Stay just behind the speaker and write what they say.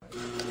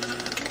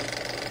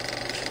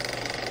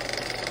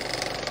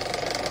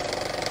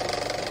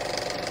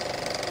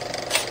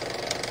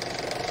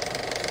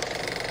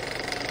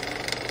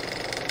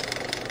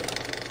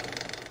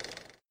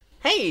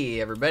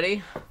Hey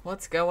everybody,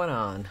 what's going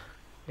on?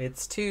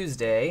 It's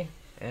Tuesday,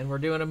 and we're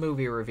doing a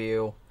movie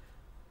review,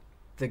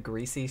 The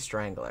Greasy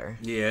Strangler.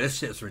 Yeah, this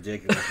shit's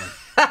ridiculous.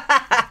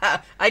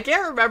 I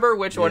can't remember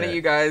which one of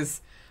you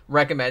guys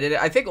recommended it.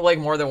 I think like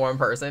more than one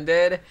person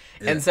did,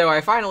 and so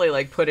I finally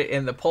like put it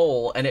in the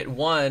poll, and it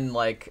won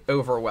like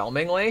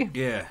overwhelmingly.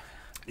 Yeah.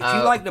 If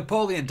you like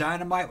Napoleon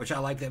Dynamite, which I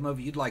like that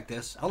movie, you'd like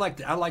this. I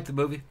like the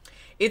movie.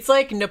 It's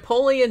like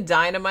Napoleon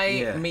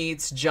Dynamite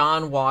meets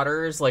John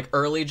Waters, like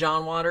early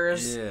John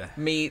Waters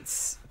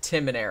meets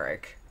Tim and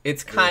Eric.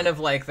 It's kind of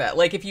like that.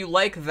 Like if you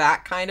like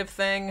that kind of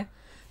thing,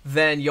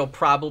 then you'll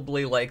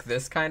probably like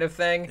this kind of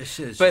thing.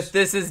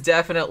 This is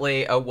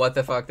definitely a what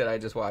the fuck did I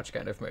just watch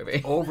kind of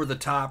movie. Over the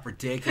top,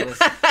 ridiculous.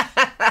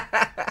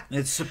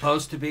 It's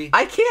supposed to be.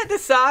 I can't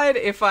decide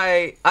if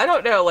I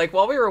don't know, like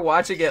while we were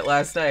watching it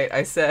last night,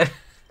 I said,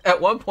 at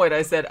one point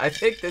I said, I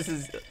think this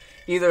is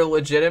either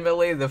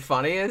legitimately the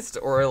funniest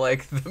or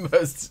like the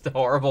most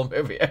horrible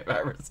movie I've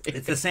ever seen.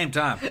 It's the same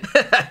time.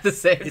 At the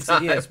same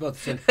time. Yeah, it's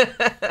both the same.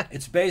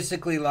 It's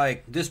basically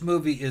like this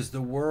movie is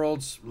the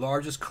world's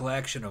largest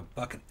collection of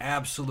fucking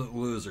absolute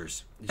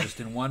losers, just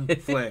in one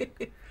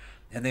flick,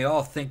 and they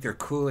all think they're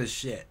cool as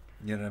shit.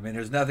 You know what I mean?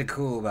 There's nothing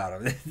cool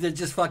about them. They're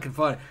just fucking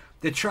funny.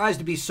 It tries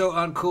to be so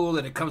uncool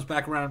that it comes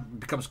back around and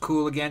becomes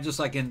cool again, just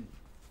like in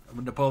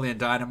Napoleon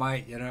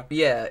Dynamite, you know?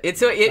 Yeah,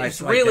 it's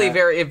really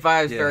it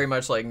vibes very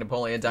much like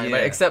Napoleon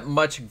Dynamite, except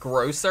much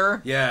grosser.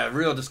 Yeah,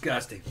 real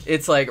disgusting.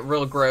 It's like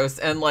real gross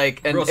and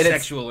like real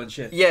sexual and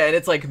shit. Yeah, and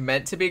it's like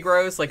meant to be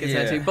gross, like it's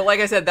meant to be. But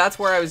like I said, that's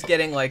where I was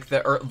getting like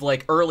the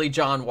early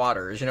John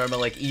Waters, you know what I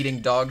mean? Like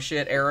eating dog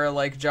shit era,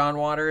 like John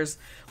Waters,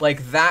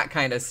 like that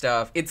kind of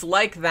stuff. It's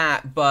like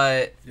that,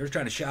 but they're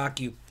trying to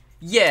shock you.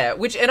 Yeah,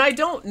 and I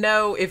don't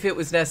know if it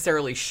was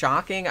necessarily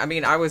shocking. I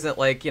mean, I wasn't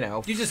like, you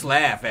know... You just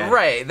laugh at it.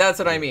 Right, that's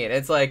what I mean.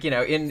 It's like, you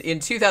know,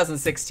 in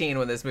 2016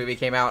 when this movie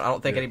came out, I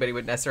don't think anybody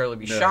would necessarily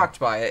be shocked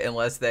by it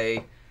unless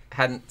they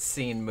hadn't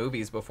seen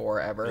movies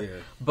before ever.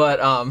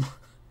 Yeah.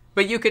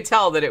 But you could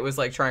tell that it was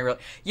like trying really...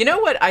 You know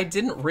what I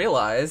didn't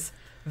realize?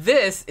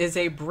 This is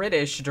a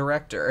British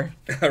director.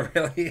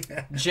 Really?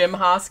 Jim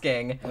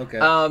Hosking.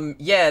 Okay.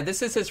 Yeah,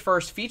 this is his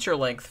first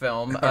feature-length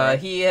film.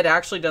 He had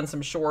actually done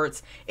some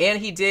shorts, and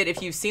he did,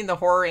 if you've seen the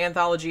horror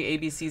anthology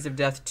ABCs of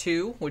Death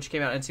 2, which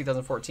came out in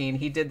 2014,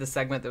 he did the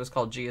segment that was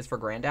called G is for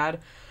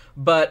Granddad.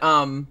 But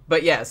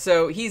yeah,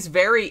 so he's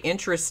very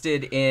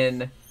interested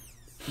in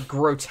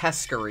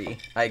grotesquerie,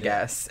 I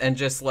guess, and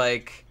just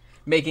like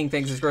making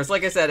things as gross.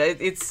 Like I said,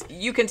 it's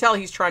you can tell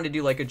he's trying to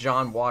do like a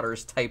John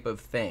Waters type of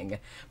thing.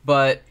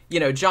 But, you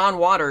know, John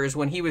Waters,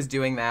 when he was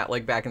doing that,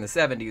 like back in the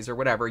 70s or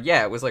whatever,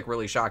 yeah, it was like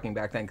really shocking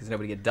back then because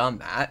nobody had done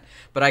that.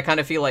 But I kind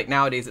of feel like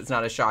nowadays it's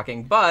not as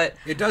shocking. But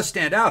it does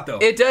stand out, though.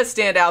 It does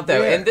stand out,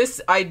 though. Yeah. And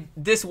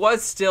this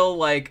was still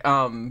like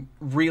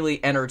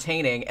really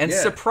entertaining and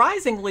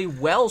surprisingly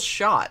well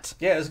shot.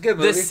 Yeah, it was a good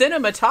movie. The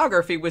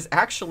cinematography was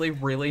actually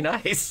really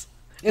nice.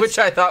 Which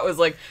I thought was,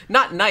 like,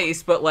 not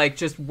nice, but, like,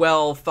 just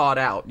well thought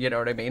out. You know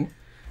what I mean?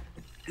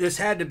 This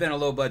had to have been a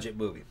low-budget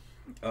movie.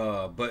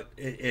 But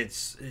it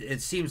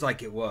seems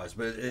like it was.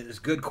 But it's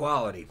good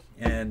quality.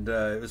 And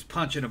it was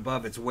punching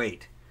above its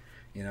weight.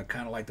 You know,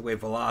 kind of like the way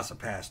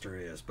Velocipaster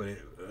is. But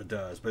it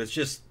does. But it's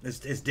just,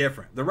 it's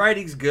different. The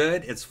writing's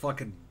good. It's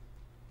fucking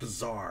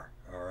bizarre.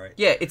 All right.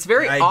 Yeah, it's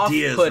very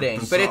off-putting.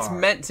 But it's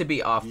meant to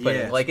be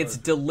off-putting. Like, it's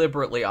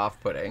deliberately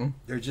off-putting.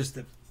 They're just...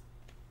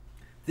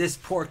 This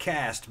poor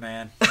cast,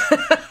 man.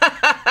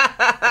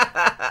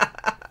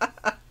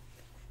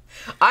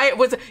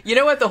 You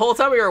know what? The whole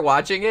time we were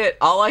watching it,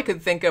 all I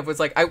could think of was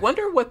like, I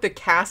wonder what the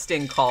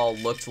casting call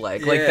looked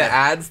like. Like the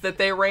ads that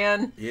they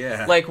ran.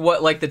 Yeah. Like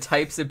the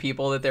types of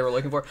people that they were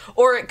looking for.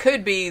 Or it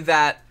could be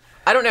that,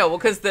 I don't know,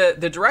 because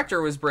the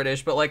director was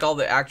British, but like all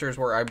the actors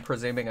were, I'm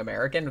presuming,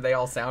 American. They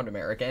all sound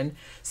American.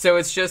 So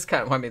it's just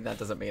kind of, I mean, that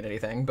doesn't mean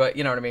anything, but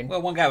you know what I mean?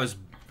 Well, one guy was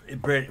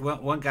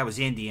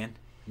Indian.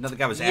 Another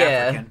guy was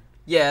African.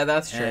 Yeah,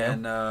 that's true.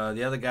 And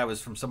the other guy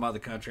was from some other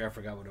country. I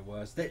forgot what it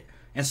was.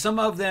 And some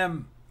of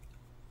them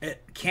they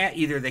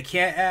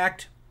can't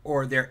act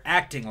or they're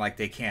acting like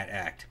they can't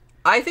act.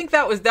 I think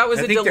that was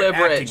a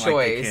deliberate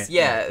choice.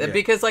 Like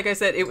because like I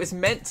said, it was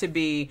meant to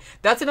be.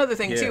 That's another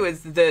thing too,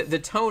 is the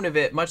tone of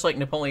it, much like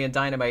Napoleon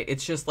Dynamite,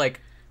 it's just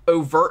like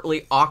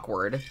overtly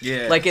awkward.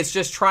 Yeah. Like it's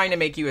just trying to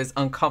make you as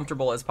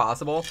uncomfortable as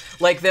possible.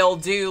 Like they'll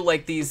do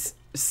like these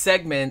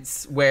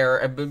segments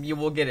where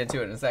we'll get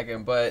into it in a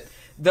second, but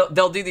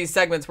they'll do these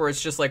segments where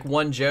it's just like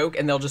one joke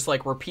and they'll just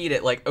like repeat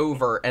it like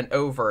over and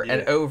over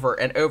and over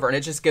and over, and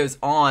it just goes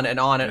on and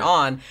on and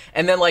on.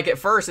 And then like at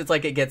first it's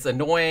like it gets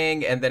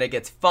annoying, and then it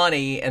gets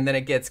funny, and then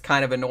it gets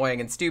kind of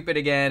annoying and stupid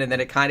again, and then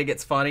it kind of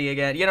gets funny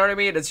again. You know what I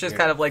mean? It's just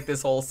kind of like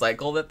this whole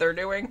cycle that they're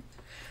doing.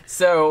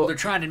 So they're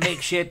trying to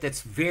make shit that's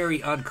very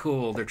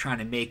uncool. They're trying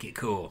to make it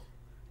cool.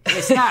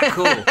 It's not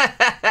cool,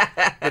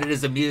 but it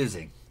is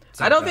amusing.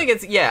 Sometimes.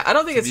 I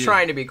don't think it's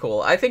trying to be cool.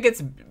 I think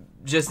it's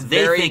just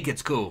they think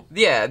it's cool.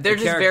 Yeah, they're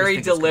just very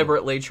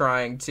deliberately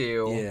trying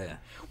to. Yeah.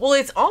 Well,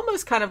 it's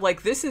almost kind of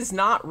like this is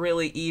not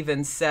really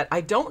even set.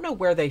 I don't know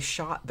where they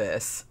shot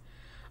this.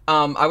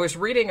 I was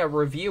reading a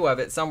review of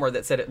it somewhere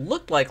that said it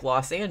looked like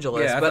Los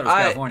Angeles, yeah, but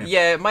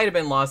it might have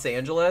been Los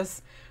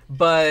Angeles,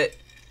 but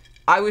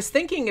I was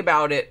thinking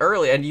about it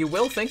early, and you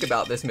will think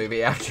about this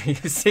movie after you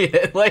see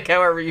it, like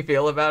however you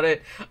feel about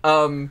it.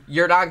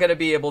 You're not going to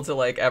be able to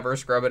like ever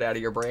scrub it out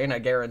of your brain. I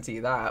guarantee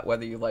that,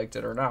 whether you liked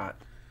it or not.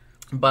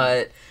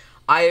 But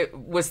I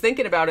was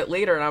thinking about it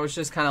later, and I was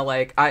just kind of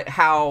like,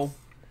 how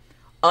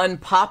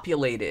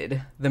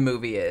unpopulated the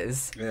movie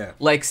is. Yeah.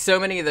 Like so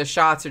many of the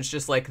shots, it's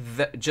just like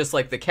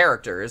the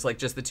characters, like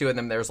just the two of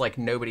them. There's like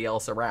nobody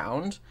else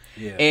around.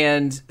 Yeah.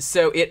 And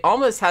so it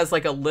almost has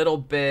like a little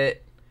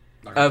bit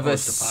like of a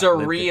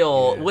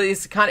surreal. Yeah.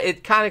 Well,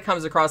 it kind of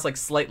comes across like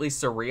slightly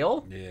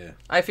surreal. Yeah.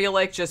 I feel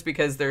like just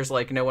because there's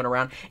like no one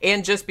around,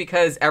 and just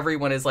because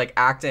everyone is like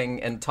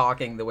acting and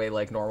talking the way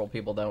like normal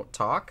people don't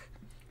talk.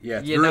 Yeah,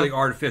 it's really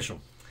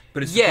artificial,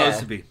 but it's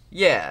supposed to be.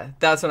 Yeah,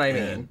 that's what I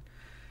mean.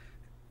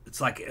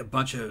 It's like a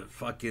bunch of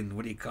fucking,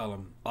 what do you call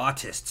them,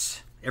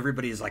 autists.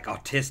 Everybody is like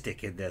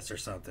autistic in this or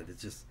something.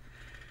 It's just,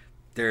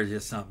 they're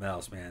just something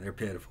else, man. They're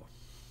pitiful.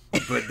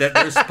 But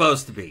they're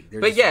supposed to be.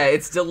 But yeah,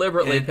 it's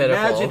deliberately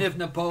pitiful. Imagine if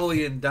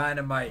Napoleon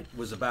Dynamite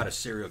was about a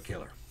serial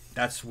killer.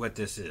 That's what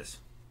this is.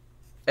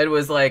 It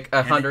was like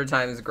 100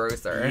 times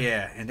grosser.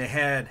 Yeah, and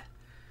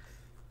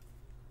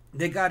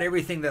they got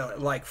everything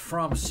that like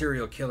from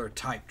serial killer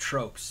type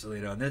tropes. You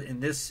know, in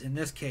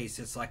this case,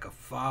 it's like a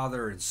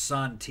father and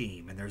son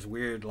team, and there's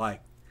weird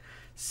like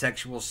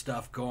sexual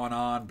stuff going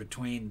on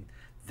between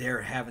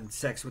they're having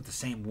sex with the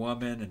same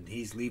woman, and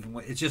he's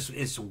leaving.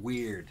 It's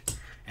weird,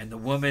 and the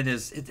woman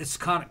it's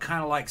kind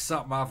of like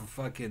something off of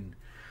fucking,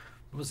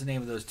 what was the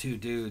name of those two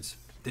dudes?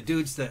 The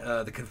dudes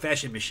the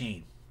Confession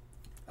Machine.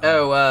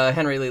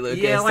 Henry Lee Lucas.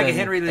 Yeah, like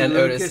Henry Lee and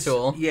Lucas. Otis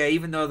Toole. Yeah,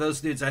 even though those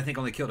dudes, I think,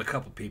 only killed a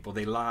couple people.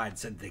 They lied,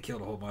 said they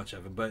killed a whole bunch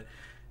of them. But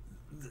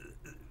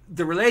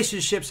the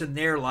relationships in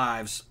their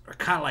lives are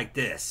kind of like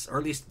this, or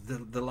at least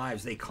the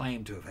lives they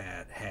claim to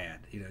have had.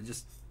 You know,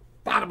 just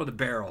bottom of the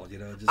barrel. You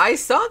know. I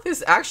saw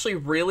this actually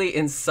really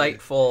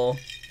insightful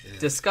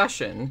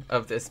discussion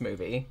of this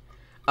movie.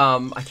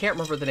 I can't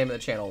remember what the name of the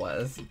channel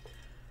was,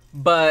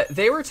 but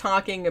they were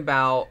talking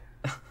about,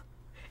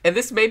 and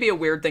this may be a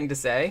weird thing to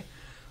say,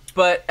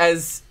 but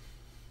as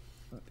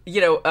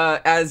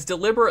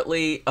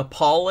deliberately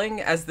appalling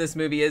as this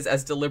movie is,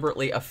 as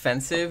deliberately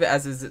offensive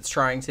as it's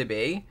trying to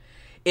be,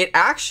 it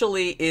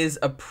actually is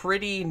a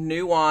pretty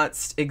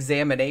nuanced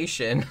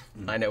examination.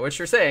 I know what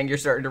you're saying. You're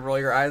starting to roll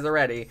your eyes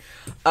already.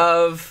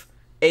 Of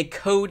a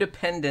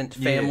codependent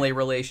family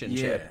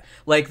relationship. Yeah.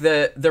 Like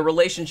the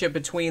relationship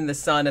between the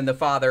son and the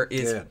father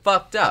is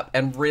fucked up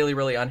and really,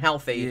 really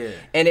unhealthy. Yeah.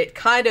 And it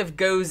kind of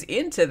goes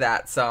into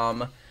that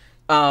some.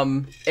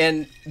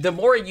 And the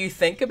more you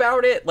think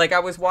about it, like I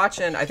was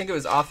watching, I think it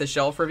was Off the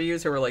Shelf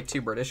Reviews, who were like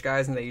two British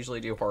guys, and they usually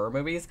do horror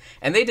movies.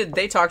 And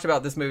they talked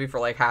about this movie for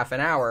like half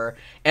an hour,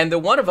 and the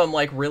one of them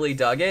like really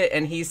dug it.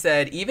 And he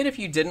said, even if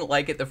you didn't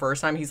like it the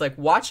first time, he's like,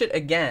 watch it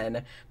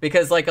again,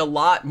 because like a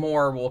lot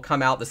more will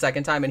come out the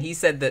second time. And he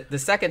said that the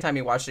second time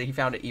he watched it, he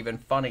found it even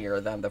funnier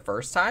than the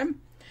first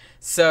time.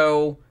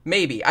 So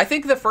maybe. I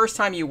think the first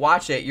time you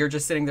watch it, you're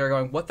just sitting there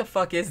going, what the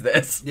fuck is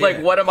this? Yeah.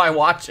 Like, what am I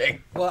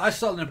watching? Well, I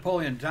saw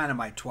Napoleon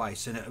Dynamite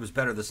twice, and it was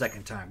better the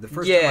second time. The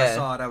first time I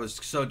saw it, I was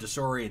so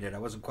disoriented. I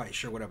wasn't quite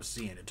sure what I was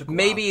seeing. It took a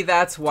maybe while.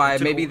 That's why.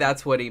 Maybe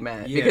that's what he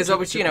meant. Yeah, because,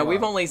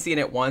 we've only seen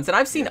it once, and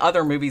I've seen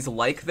other movies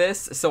like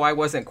this, so I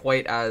wasn't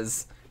quite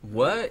as,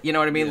 what? You know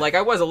what I mean? Yeah. Like,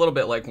 I was a little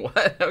bit like,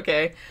 what?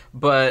 Okay.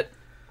 But...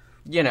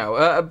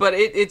 but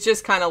it's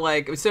just kind of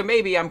like, so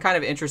maybe I'm kind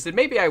of interested.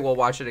 Maybe I will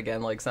watch it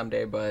again like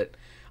someday, but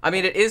I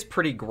mean, it is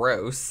pretty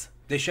gross.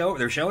 They're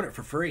showing it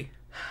for free.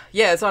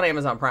 Yeah, it's on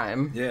Amazon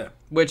Prime. Yeah.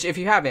 Which, if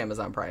you have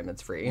Amazon Prime,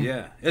 it's free.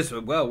 Yeah. It's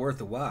well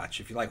worth a watch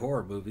if you like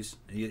horror movies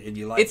and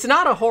you like. It's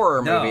not a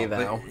horror movie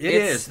though. It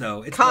is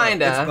though. It's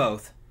kinda. It's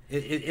both.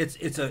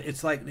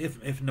 It's like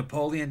if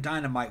Napoleon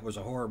Dynamite was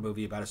a horror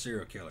movie about a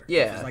serial killer.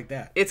 Yeah, it's like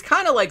that. It's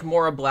kind of like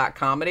more a black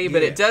comedy,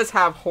 but it does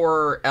have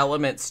horror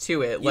elements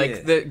to it.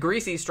 Like the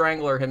Greasy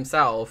Strangler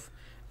himself,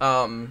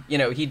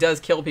 he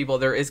does kill people.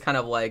 There is kind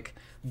of like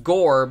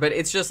gore, but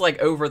it's just like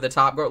over the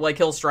top gore. Like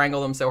he'll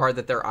strangle them so hard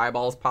that their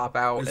eyeballs pop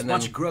out. There's a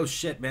bunch of gross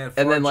shit, man.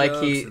 And then like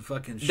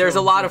there's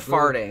a lot of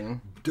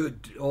farting.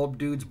 Old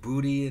dude's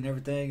booty and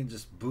everything, and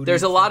just booty.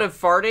 There's a lot of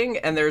farting,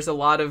 and there's a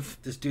lot of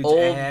this dude's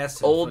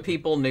ass, old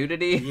people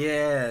nudity.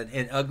 Yeah,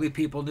 and ugly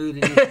people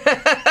nudity.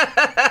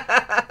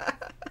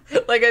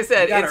 Like I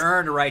said, you gotta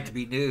earn the right to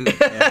be nude.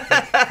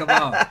 Come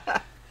on.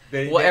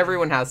 Well,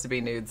 everyone has to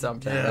be nude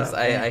sometimes.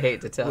 Yeah, I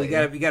hate to tell you.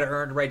 You gotta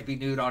earn the right to be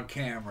nude on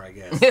camera, I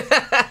guess.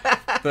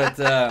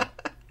 But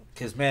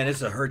because man, this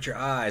will hurt your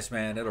eyes,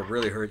 man. It'll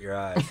really hurt your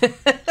eyes.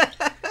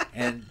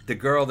 And the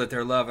girl that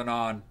they're loving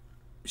on,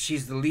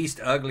 she's the least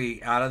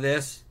ugly out of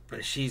this,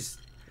 but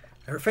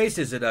her face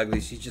isn't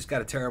ugly. She's just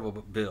got a terrible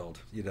build.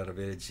 You know what I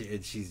mean?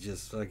 And she's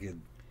just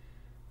fucking.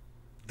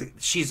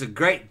 She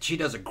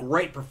does a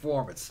great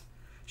performance.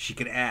 She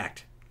can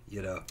act.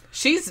 You know,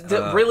 she's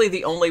really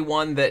the only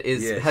one that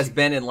has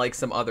been in like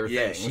some other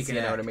things. She can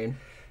act. What I mean?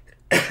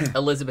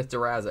 Elizabeth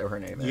Durazo, her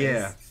name is.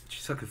 Yeah,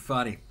 she's fucking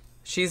funny.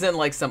 She's in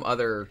like some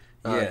other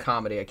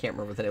comedy. I can't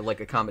remember the name, like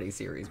a comedy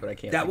series, but I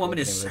can't. That woman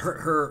is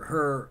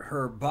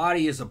her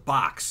body is a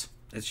box.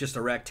 It's just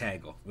a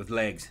rectangle with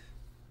legs.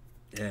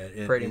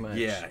 Pretty much.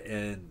 Yeah,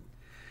 and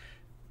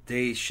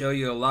they show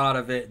you a lot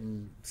of it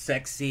in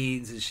sex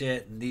scenes and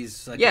shit. And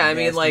these like I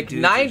mean, like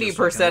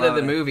 90% of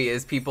the movie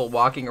is people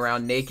walking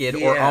around naked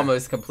or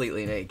almost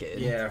completely naked.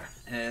 Yeah,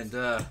 and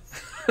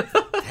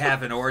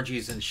having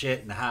orgies and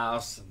shit in the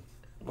house. And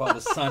while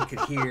the son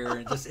could hear,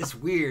 and just it's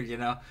weird, you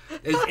know.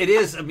 It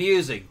is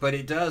amusing, but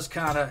it does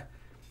kind of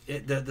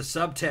the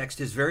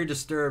subtext is very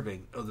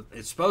disturbing.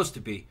 It's supposed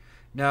to be.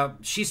 Now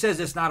she says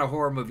it's not a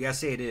horror movie. I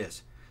say it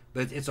is,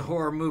 but it's a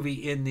horror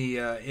movie in the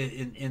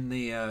in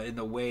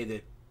the way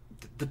that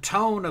the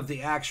tone of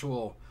the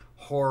actual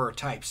horror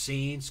type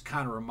scenes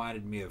kind of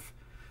reminded me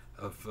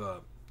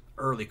of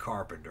early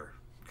Carpenter,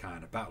 kind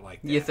of about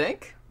like that. You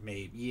think?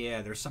 Maybe,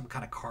 yeah. There's some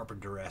kind of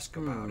Carpenter-esque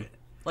about it.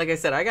 Like I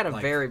said, I got a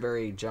very,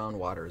 very John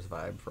Waters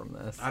vibe from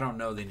this. I don't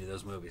know any of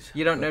those movies.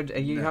 You don't know?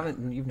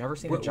 You've never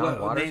seen a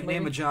John Waters movie?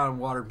 Name a John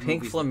Waters movie.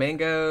 Pink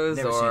Flamingos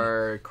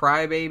or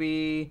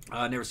Crybaby.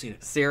 Never seen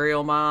it.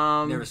 Serial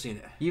Mom. Never seen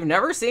it. You've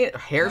never seen it?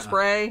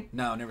 Hairspray?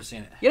 No, never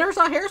seen it. You never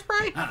saw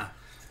Hairspray?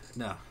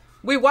 No.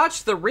 We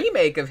watched the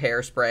remake of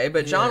Hairspray,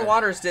 but John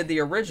Waters did the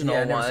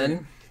original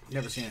one.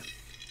 Never seen it.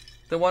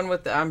 The one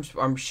with the...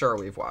 I'm sure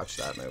we've watched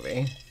that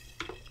movie.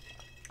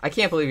 I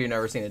can't believe you've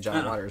never seen a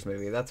John Waters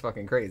movie. That's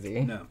fucking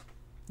crazy. No.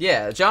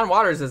 Yeah, John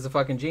Waters is a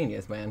fucking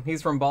genius, man.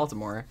 He's from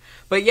Baltimore.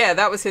 But yeah,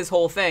 that was his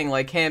whole thing.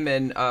 Like him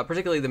and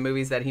particularly the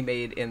movies that he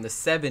made in the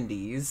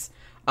 70s.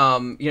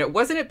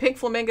 Wasn't it Pink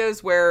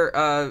Flamingos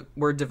where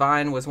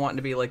Divine was wanting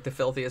to be like the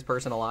filthiest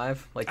person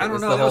alive? Like I don't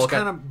know. That was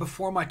kind of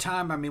before my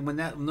time. I mean, when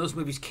those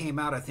movies came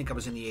out, I think I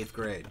was in the 8th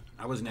grade.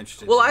 I wasn't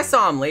interested. Well, I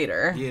saw them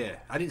later. Yeah,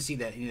 I didn't see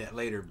any of that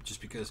later, just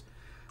because.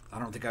 I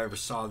don't think I ever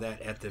saw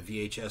that at the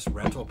VHS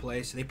rental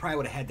place. They probably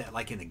would have had that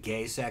like in the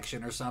gay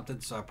section or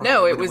something. So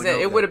it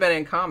would have been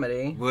in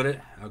comedy. Would it?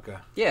 Okay.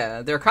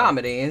 Yeah, they're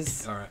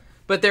comedies. All right.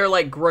 But they're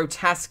like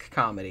grotesque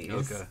comedies.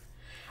 Okay.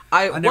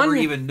 I never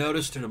even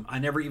noticed them. I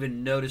never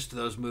even noticed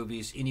those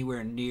movies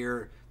anywhere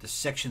near the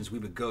sections we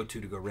would go to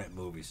go rent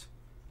movies.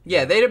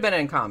 Yeah, they'd have been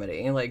in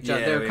comedy, like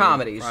they're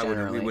comedies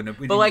generally.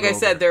 But like I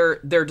said,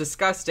 they're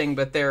disgusting.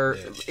 But they're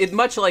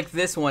much like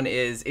this one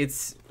is.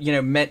 It's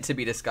meant to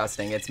be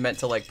disgusting. It's meant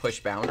to like push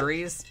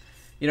boundaries.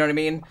 You know what I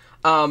mean?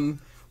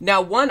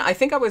 Now I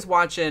think I was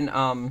watching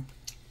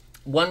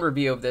one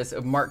review of this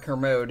of Mark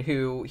Kermode,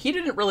 who he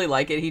didn't really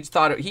like it.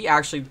 He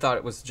actually thought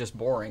it was just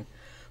boring.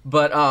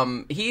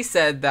 But he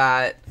said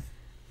that.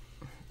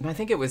 I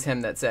think it was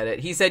him that said it.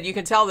 He said you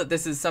can tell that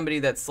this is somebody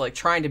that's like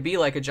trying to be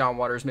like a John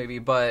Waters movie,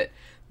 but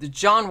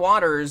John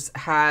Waters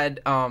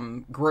had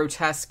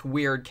grotesque,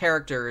 weird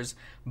characters,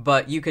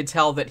 but you could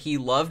tell that he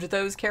loved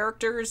those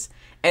characters.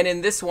 And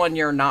in this one,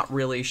 you're not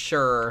really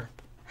sure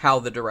how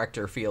the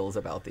director feels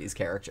about these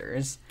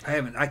characters.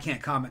 I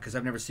can't comment because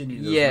I've never seen any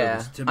of those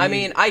movies. To me, I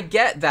mean, I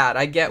get that.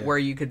 I get where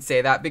you could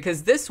say that,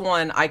 because this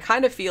one, I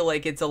kind of feel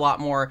like it's a lot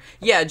more...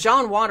 Yeah,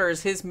 John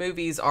Waters, his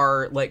movies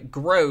are, like,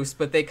 gross,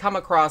 but they come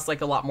across,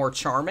 like, a lot more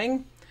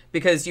charming,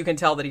 because you can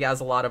tell that he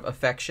has a lot of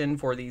affection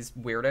for these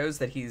weirdos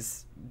that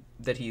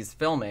he's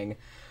filming.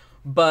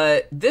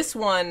 But this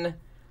one...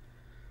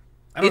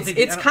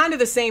 It's kind of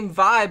the same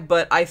vibe,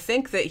 but I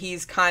think that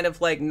he's kind of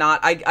like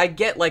not... I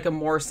get like a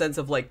more sense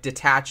of like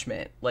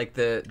detachment, like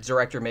the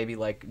director maybe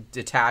like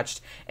detached,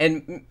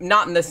 and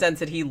not in the sense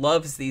that he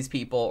loves these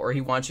people or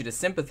he wants you to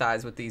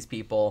sympathize with these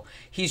people.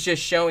 He's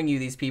just showing you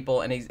these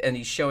people, and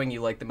he's showing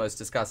you like the most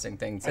disgusting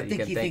things that you can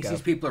think of. I think he thinks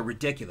these people are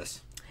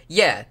ridiculous.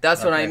 Yeah,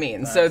 that's what I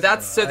mean. So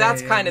that's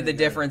kind of the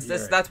difference.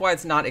 That's why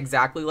it's not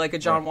exactly like a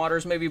John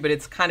Waters movie, but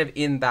it's kind of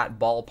in that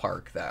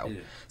ballpark, though. Yeah.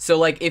 So,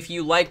 like, if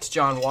you liked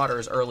John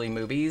Waters' early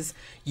movies,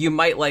 you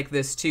might like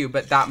this too,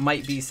 but that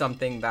might be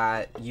something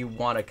that you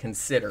want to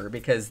consider,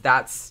 because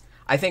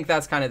I think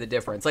that's kind of the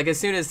difference. Like, as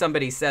soon as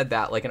somebody said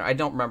that, like, and I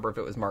don't remember if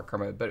it was Mark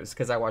Kermode, but it was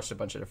because I watched a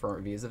bunch of different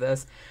reviews of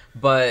this,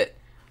 but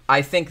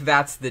I think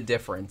that's the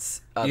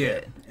difference of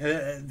it.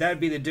 That'd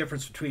be the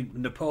difference between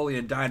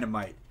Napoleon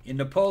Dynamite. In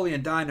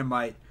Napoleon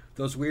Dynamite,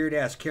 those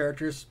weird-ass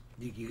characters,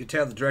 you can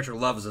tell the director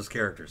loves those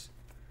characters.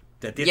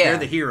 That they're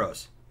the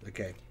heroes.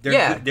 Okay,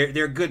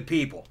 they're good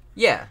people.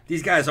 Yeah,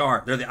 these guys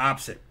aren't. They're the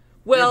opposite.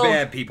 Well,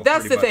 they're bad people.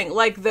 That's the thing.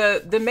 Like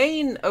the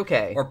main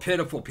or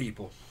pitiful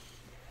people.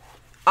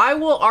 I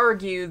will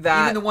argue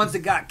that even the ones that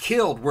got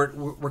killed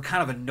were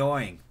kind of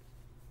annoying.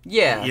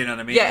 Yeah, you know what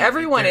I mean. Yeah,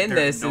 everyone in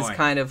this annoying. Is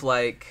kind of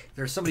like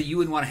there's somebody you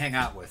wouldn't want to hang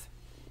out with.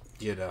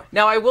 You know.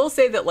 Now I will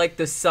say that like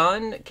the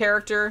son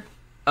character.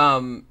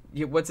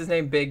 What's his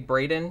name? Big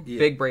Braden? Yeah.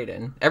 Big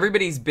Braden.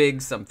 Everybody's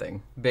Big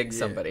something. Big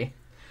somebody.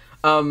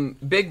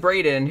 Big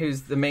Braden,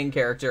 who's the main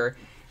character,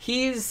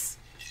 he's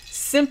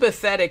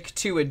sympathetic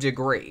to a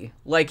degree.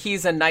 Like,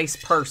 he's a nice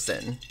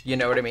person. You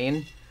know what I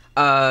mean?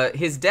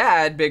 His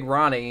dad, Big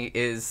Ronnie,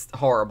 is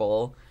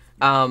horrible.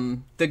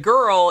 The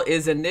girl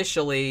is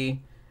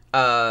initially...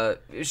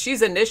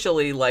 she's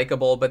initially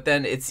likable, but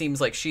then it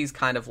seems like she's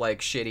kind of,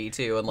 like, shitty,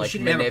 too, and, like,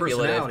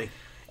 manipulative.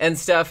 and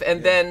stuff.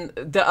 And then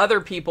the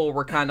other people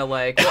were kind of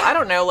like, well, I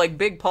don't know, like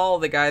Big Paul,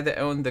 the guy that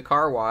owned the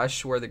car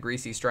wash where the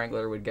Greasy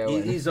Strangler would go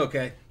in. He's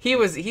okay.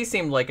 He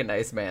seemed like a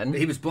nice man.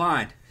 He was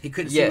blind. He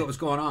couldn't see what was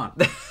going on.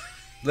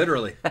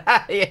 Literally.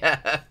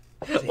 Yeah.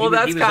 Well,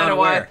 that's kind of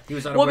why. He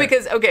was unaware. Well,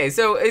 because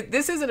so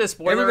this isn't a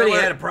spoiler. Everybody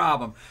alert had a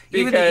problem.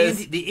 Even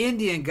the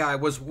Indian guy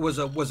was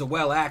a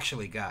well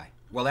actually guy.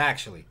 Well,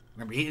 actually,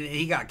 remember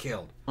he got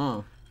killed.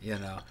 You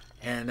know,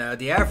 and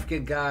the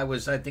African guy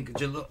was, I think,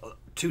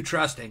 too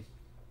trusting.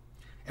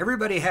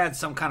 Everybody had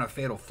some kind of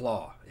fatal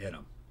flaw in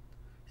them,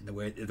 in the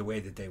way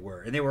that they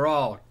were, and they were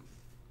all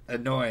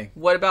annoying.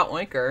 What about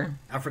Oinker?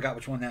 I forgot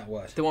which one that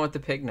was. The one with the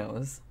pig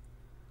nose.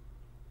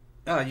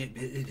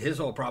 His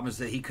whole problem is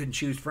that he couldn't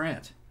choose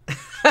friends.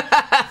 Okay?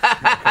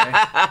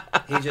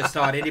 He just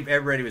thought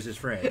everybody was his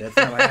friend. That's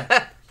how it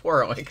happened.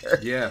 Poor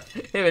Oinker. Yeah.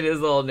 Him and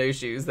his little new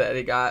shoes that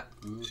he got.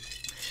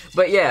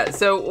 But yeah,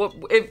 so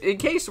in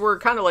case we're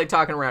kind of like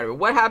talking around it,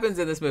 what happens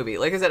in this movie?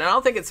 Like I said, I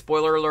don't think it's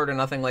spoiler alert or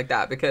nothing like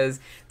that, because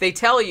they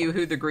tell you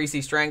who the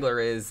Greasy Strangler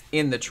is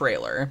in the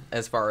trailer,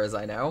 as far as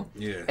I know.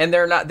 Yeah. And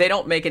they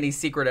don't make any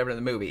secret of it in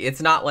the movie.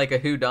 It's not like a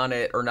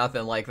whodunit or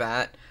nothing like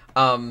that.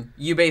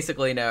 You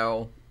basically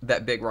know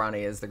that Big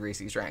Ronnie is the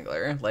Greasy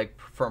Strangler, like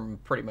from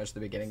pretty much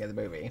the beginning of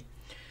the movie.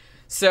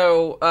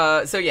 So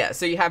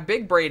you have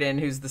Big Braden,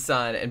 who's the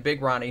son, and Big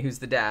Ronnie, who's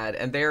the dad,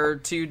 and they're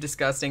two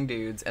disgusting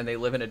dudes, and they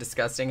live in a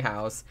disgusting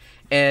house.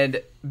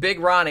 And Big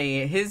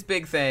Ronnie, his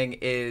big thing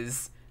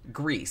is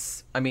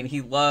grease. I mean,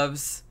 he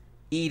loves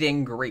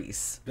eating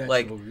grease.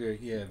 Like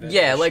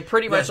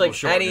pretty much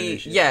like any.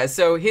 Yeah,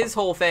 so his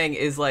whole thing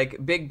is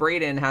like Big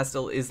Braden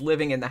is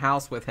living in the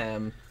house with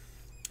him,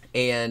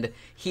 and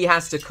he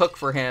has to cook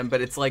for him, but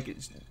it's like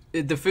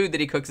the food that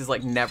he cooks is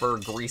like never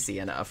greasy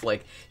enough.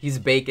 Like he's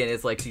baking,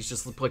 it's like he's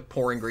just like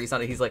pouring grease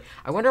on it. He's like,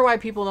 I wonder why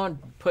people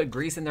don't put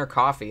grease in their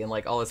coffee and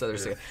like all this other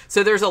stuff.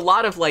 So there's a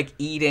lot of like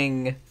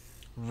eating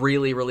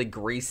really, really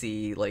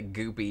greasy, like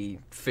goopy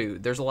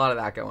food. There's a lot of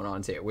that going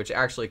on too, which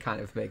actually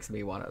kind of makes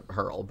me want to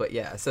hurl. But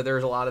yeah, so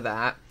there's a lot of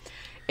that.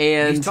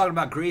 And he's talking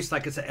about grease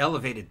like it's an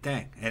elevated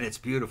thing, and it's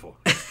beautiful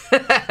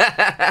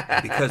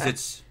because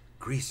it's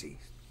greasy.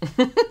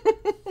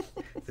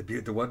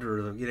 The wonder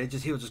of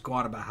he'll just go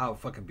on about how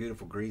fucking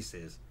beautiful Grease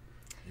is.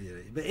 Yeah,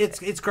 but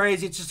it's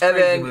crazy. It's just a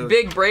crazy then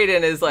movie. Big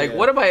Braden is like,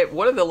 what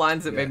are the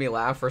lines that made me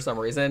laugh for some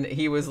reason?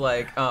 He was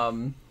like,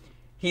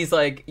 he's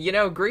like,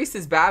 grease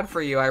is bad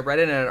for you. I read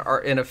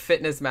it in a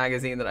fitness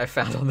magazine that I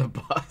found on the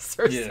bus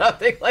or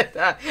something like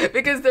that.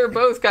 Because they're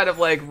both kind of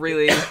like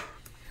really.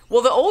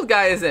 Well, the old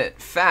guy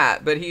isn't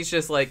fat, but he's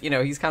just like,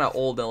 he's kind of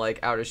old and like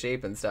out of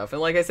shape and stuff. And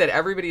like I said,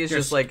 everybody is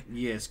just like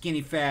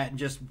skinny, fat, and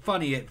just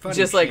funny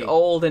just like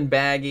old and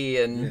baggy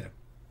and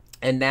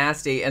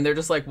nasty, and they're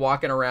just like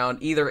walking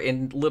around either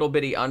in little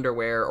bitty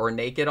underwear or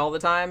naked all the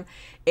time.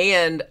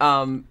 And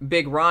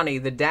Big Ronnie,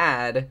 the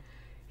dad,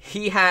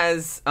 he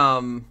has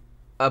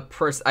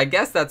I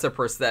guess that's a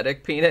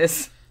prosthetic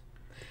penis.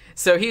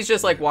 So he's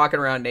just like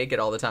walking around naked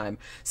all the time.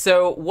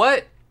 So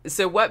what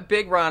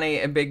Big Ronnie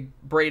and Big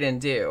Braden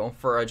do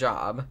for a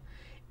job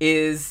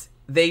is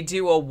they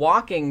do a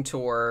walking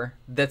tour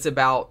that's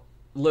about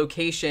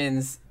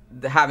locations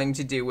having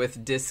to do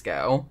with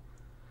disco.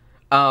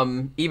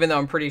 Even though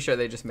I'm pretty sure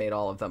they just made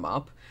all of them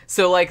up.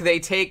 So like they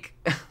take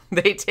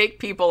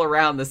people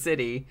around the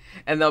city,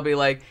 and they'll be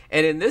like,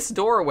 and in this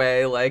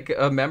doorway, like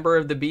a member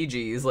of the Bee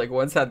Gees like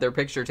once had their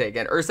picture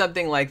taken or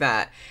something like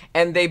that.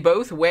 And they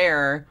both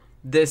wear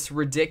this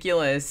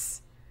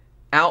ridiculous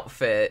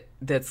outfit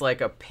that's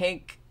like a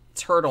pink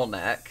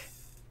turtleneck,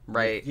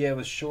 right? Yeah,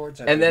 with shorts.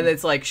 And then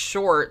it's like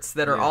shorts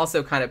that are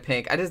also kind of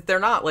pink. They're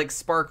not like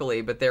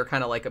sparkly, but they're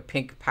kind of like a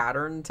pink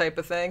pattern type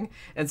of thing.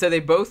 And so they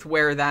both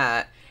wear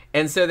that.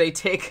 And so they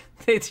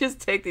just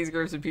take these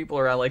groups of people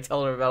around, like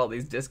telling them about all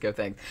these disco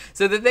things.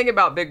 So the thing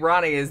about Big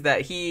Ronnie is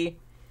that he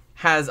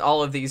has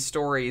all of these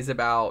stories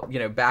about,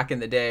 back in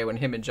the day when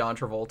him and John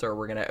Travolta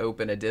were going to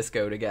open a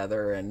disco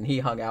together, and he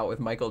hung out with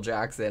Michael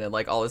Jackson and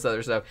like all this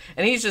other stuff.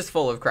 And he's just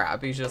full of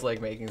crap. He's just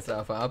like making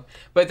stuff up.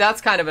 But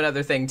that's kind of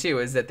another thing too,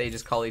 is that they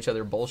just call each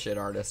other bullshit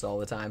artists all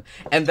the time.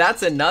 And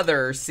that's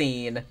another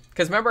scene,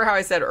 because remember how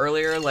I said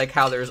earlier, like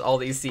how there's all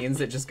these scenes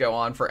that just go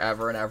on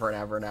forever and ever and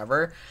ever and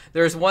ever.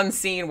 There's one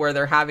scene where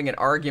they're having an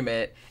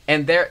argument,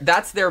 and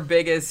that's their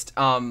biggest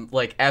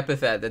like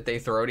epithet that they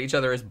throw at each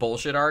other is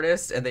bullshit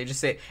artist. And they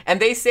just say, and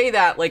they say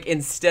that like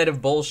instead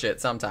of bullshit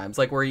sometimes,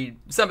 like where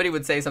somebody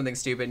would say something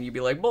stupid and you'd be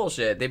like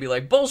bullshit, they'd be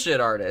like bullshit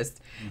artist.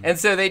 Mm-hmm. And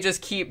so they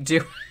just keep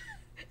doing,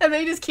 and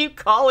they just keep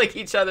calling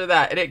each other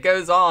that, and it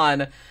goes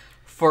on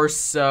for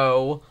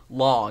so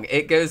long.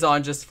 It goes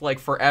on just like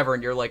forever,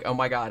 and you're like, oh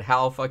my god,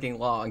 how fucking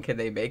long can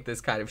they make this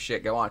kind of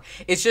shit go on?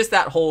 It's just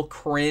that whole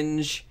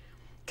cringe,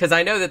 because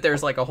I know that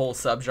there's like a whole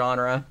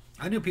subgenre.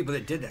 I knew people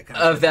that did that kind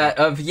of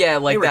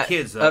stuff.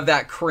 Kids, of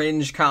that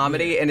cringe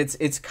comedy, and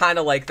it's kind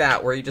of like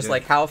that, where you just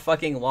like, how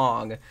fucking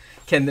long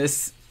can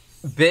this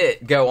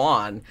bit go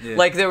on. Yeah.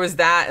 Like there was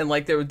that, and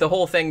like there was the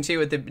whole thing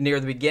too near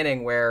the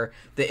beginning where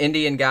the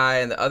Indian guy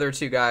and the other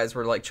two guys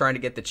were like trying to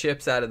get the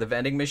chips out of the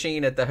vending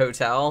machine at the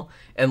hotel,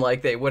 and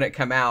like they wouldn't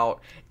come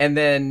out, and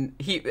then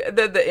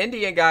the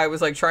Indian guy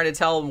was like trying to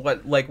tell him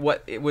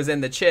what it was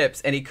in the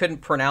chips, and he couldn't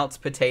pronounce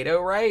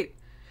potato right.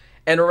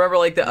 And remember,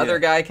 like the other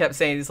guy kept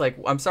saying, he's like,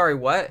 I'm sorry,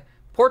 what?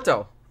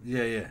 Porto.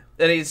 Yeah.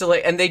 And he's just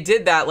like, and they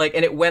did that, like,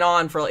 and it went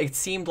on for like, it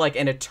seemed like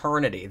an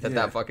eternity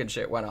that fucking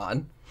shit went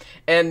on.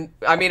 And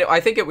I mean,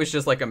 I think it was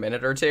just like a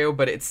minute or two,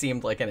 but it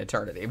seemed like an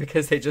eternity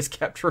because they just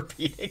kept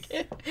repeating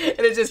it, and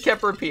it just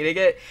kept repeating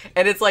it.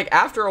 And it's like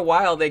after a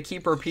while, they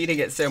keep repeating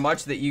it so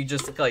much that you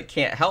just like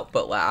can't help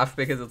but laugh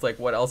because it's like,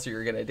 what else are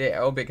you gonna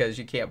do? Because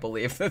you can't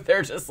believe that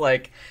they're just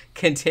like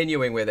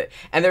continuing with it.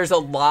 And there's a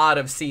lot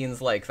of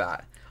scenes like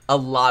that.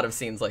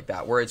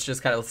 Where it's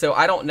just kind of, so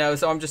I don't know,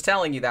 so I'm just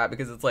telling you that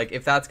because it's like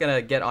if that's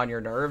gonna get on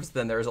your nerves,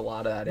 then there's a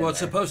lot of that in well, it's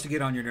there. supposed to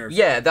get on your nerves.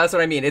 Yeah, that's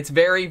what I mean. It's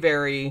very,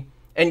 very,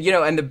 and you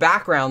know, and the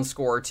background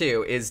score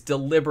too is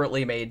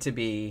deliberately made to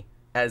be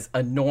as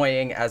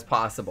annoying as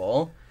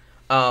possible.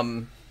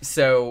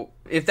 So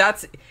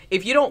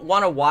if you don't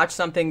want to watch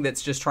something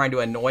that's just trying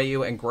to annoy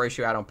you and gross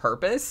you out on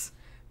purpose,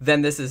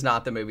 then this is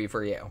not the movie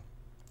for you.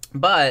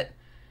 But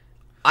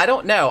I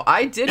don't know.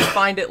 I did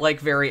find it like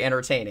very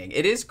entertaining.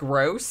 It is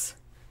gross.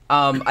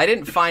 I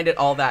didn't find it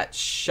all that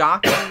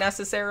shocking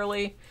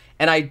necessarily,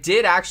 and I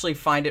did actually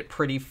find it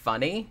pretty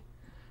funny.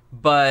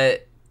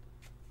 But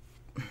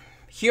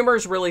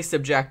humor's really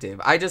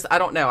subjective. I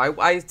don't know.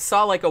 I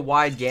saw like a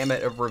wide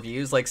gamut of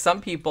reviews. Like some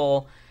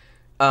people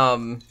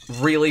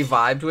really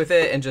vibed with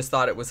it and just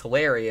thought it was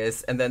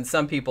hilarious, and then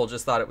some people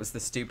just thought it was the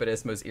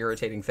stupidest, most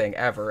irritating thing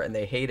ever, and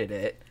they hated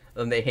it.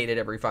 And they hated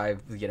every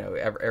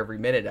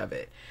minute of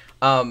it.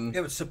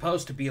 It was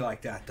supposed to be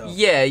like that, though.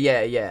 Yeah.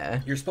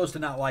 You're supposed to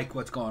not like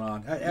what's going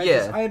on.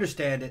 I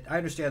understand it. I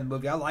understand the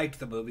movie. I liked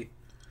the movie.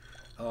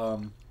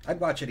 I'd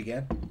watch it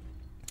again.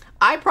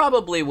 I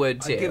probably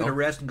would, too. I'd give it a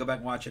rest and go back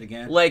and watch it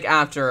again. Like,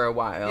 after a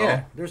while.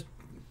 Yeah.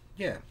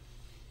 It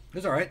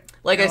was all right.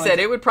 Like I said,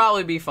 it would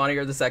probably be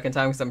funnier the second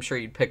time because I'm sure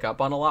you'd pick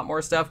up on a lot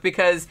more stuff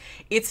because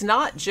it's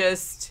not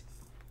just...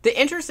 The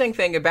interesting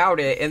thing about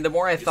it, and the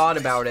more I thought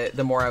about it,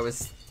 the more I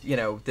was...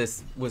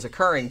 this was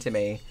occurring to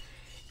me,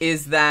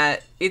 is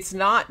that it's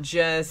not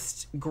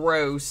just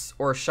gross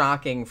or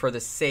shocking for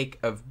the sake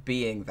of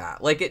being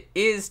that. Like, it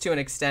is to an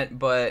extent,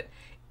 but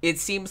it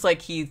seems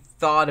like he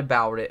thought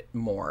about it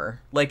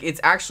more. Like, it's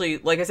actually,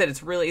 like I said,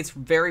 it's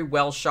very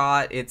well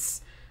shot.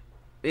 It's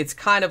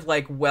kind of,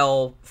 like,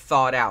 well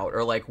thought out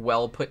or, like,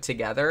 well put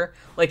together.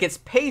 Like, it's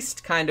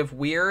paced kind of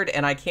weird,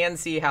 and I can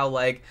see how,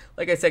 like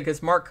I said,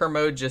 because Mark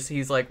Kermode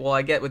he's like, well,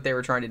 I get what they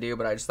were trying to do,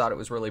 but I just thought it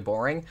was really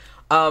boring.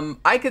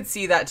 I could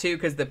see that, too,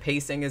 because the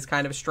pacing is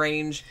kind of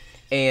strange,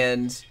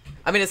 and,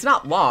 I mean, it's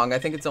not long. I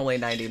think it's only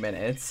 90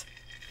 minutes,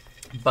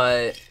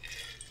 but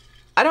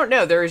I don't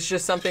know. There is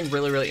just something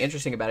really, really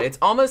interesting about it. It's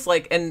almost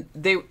like, and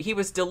you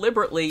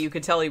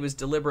could tell he was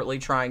deliberately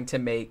trying to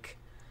make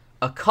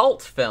a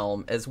cult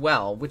film as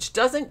well, which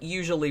doesn't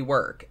usually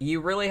work.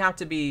 You really have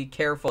to be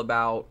careful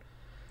about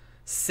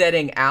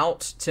setting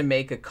out to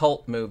make a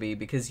cult movie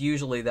because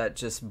usually that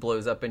just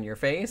blows up in your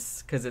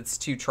face because it's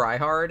too try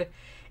hard.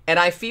 And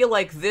I feel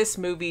like this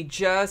movie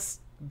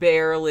just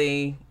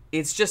barely,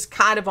 it's just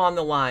kind of on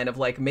the line of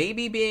like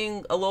maybe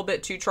being a little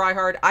bit too try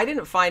hard. I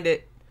didn't find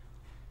it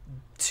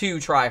too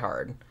try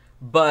hard,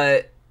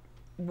 but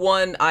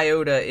one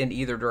iota in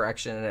either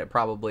direction, and it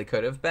probably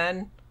could have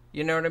been.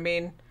 You know what I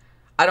mean?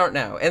 I don't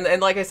know.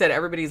 And like I said,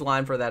 everybody's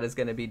line for that is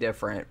going to be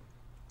different.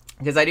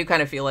 Because I do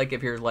kind of feel like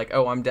if you're like,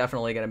 oh, I'm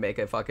definitely going to make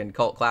a fucking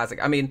cult classic.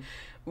 I mean,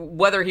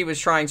 whether he was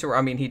trying to,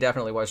 I mean, he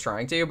definitely was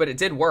trying to, but it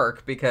did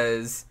work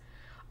because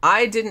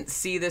I didn't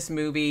see this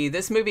movie.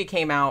 This movie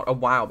came out a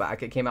while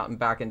back. It came out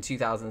back in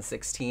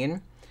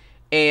 2016.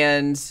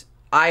 And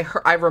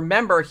I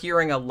remember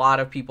hearing a lot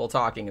of people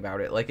talking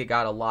about it. Like, it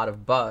got a lot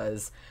of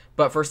buzz.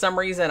 But for some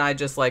reason, I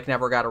just, like,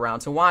 never got around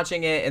to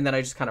watching it. And then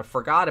I just kind of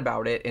forgot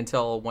about it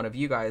until one of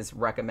you guys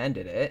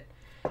recommended it.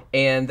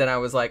 And then I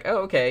was like,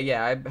 oh, okay,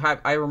 yeah,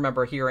 I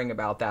remember hearing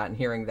about that and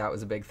hearing that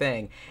was a big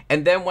thing.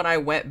 And then when I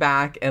went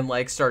back and,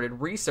 like, started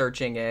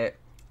researching it,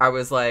 I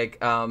was like,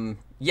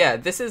 yeah,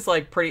 this is,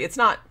 like, pretty... It's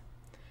not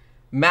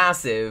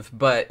massive,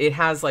 but it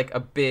has, like,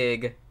 a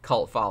big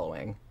cult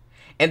following.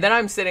 And then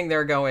I'm sitting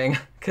there going...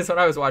 Because when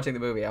I was watching the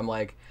movie, I'm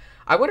like...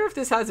 I wonder if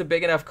this has a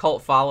big enough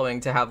cult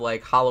following to have,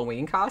 like,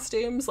 Halloween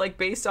costumes, like,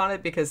 based on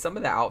it, because some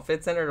of the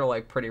outfits in it are,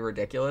 like, pretty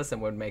ridiculous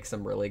and would make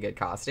some really good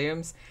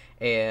costumes.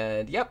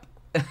 And, yep.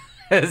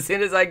 As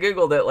soon as I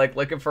Googled it, like,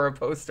 looking for a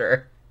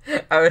poster,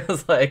 I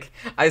was like,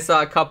 I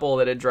saw a couple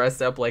that had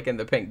dressed up, like, in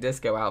the pink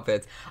disco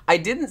outfits. I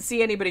didn't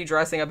see anybody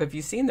dressing up. If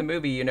you've seen the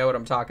movie, you know what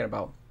I'm talking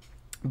about.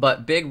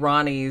 But Big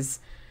Ronnie's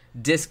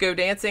disco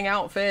dancing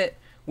outfit,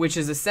 which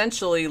is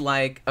essentially,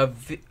 like,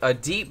 a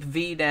deep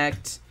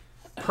V-necked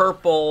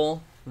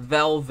purple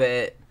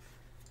velvet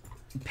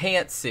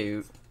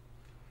pantsuit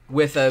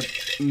with a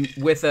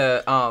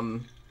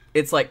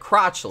it's like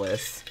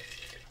crotchless.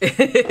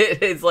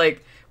 It's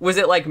like, was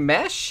it like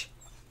mesh?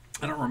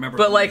 I don't remember.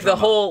 But like the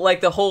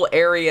whole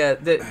area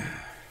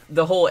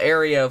the whole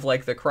area of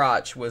like the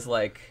crotch was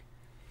like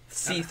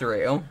see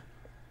through.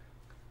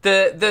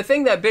 The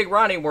thing that Big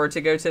Ronnie wore to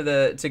go to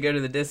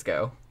the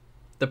disco,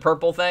 the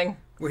purple thing.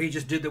 Where he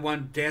just did the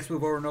one dance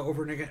move over and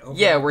over and again.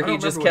 Yeah, where he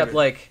just kept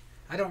like.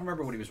 I don't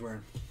remember what he was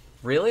wearing.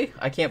 Really?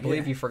 I can't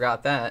believe you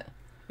forgot that.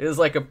 It was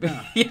like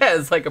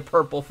it's like a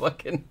purple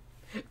fucking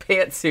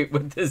pantsuit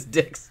with his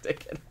dick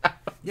sticking out.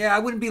 Yeah, I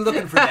wouldn't be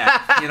looking for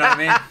that. You know what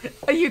I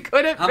mean? You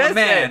couldn't miss it. I'm a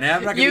man.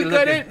 I'm not gonna you be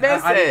couldn't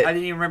miss it. I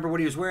didn't even remember what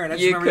he was wearing. I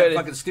just remember that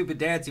fucking stupid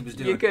dance he was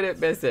doing. You couldn't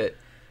miss it.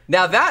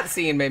 Now, that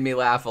scene made me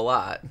laugh a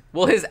lot.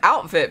 Well, his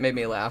outfit made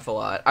me laugh a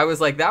lot. I was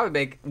like, that would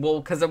make...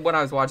 Well, because when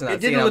I was watching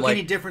that scene, it didn't look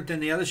any different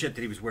than the other shit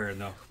that he was wearing,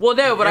 though. Well,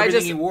 no, but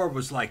everything he wore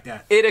was like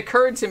that. It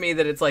occurred to me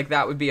that it's like,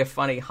 that would be a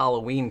funny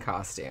Halloween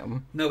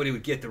costume. Nobody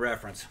would get the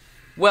reference.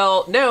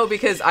 Well, no,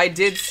 because I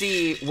did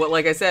see... What,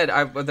 like I said,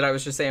 that I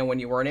was just saying when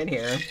you weren't in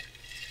here,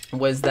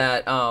 was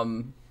that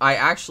I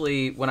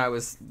actually, when I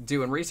was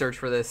doing research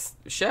for this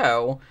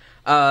show...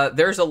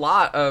 there's a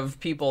lot of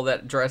people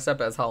that dress up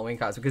as Halloween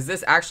costumes because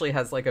this actually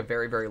has like a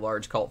very, very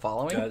large cult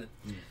following.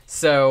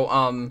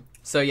 So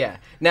yeah.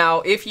 Now,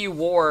 if you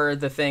wore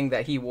the thing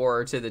that he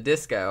wore to the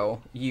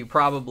disco, you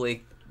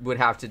probably would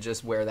have to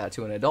just wear that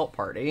to an adult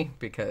party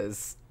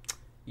because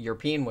your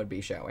peen would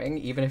be showing,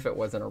 even if it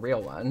wasn't a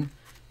real one.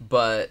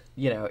 But,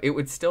 you know, it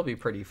would still be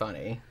pretty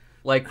funny.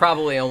 Like,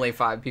 probably only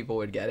 5 people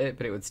would get it,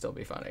 but it would still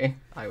be funny,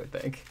 I would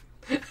think.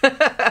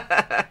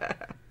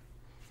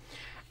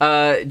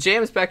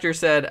 J.M. Spector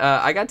said,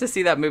 I got to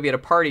see that movie at a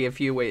party a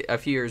few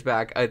years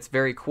back. It's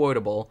very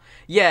quotable.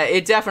 Yeah,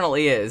 it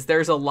definitely is.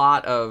 There's a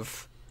lot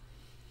of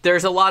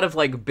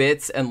like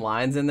bits and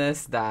lines in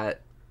this that,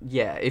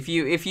 yeah, if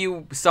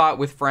you saw it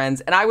with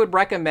friends, and I would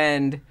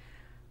recommend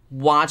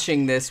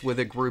watching this with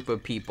a group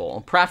of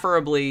people,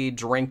 preferably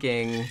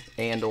drinking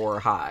and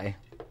or high,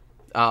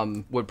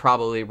 would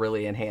probably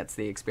really enhance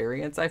the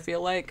experience, I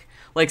feel like.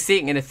 Like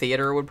seeing it in a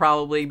theater would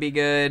probably be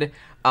good.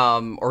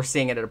 Or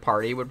seeing it at a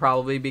party would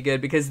probably be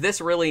good because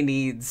this really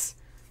needs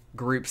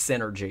group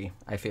synergy,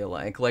 I feel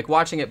like. Like,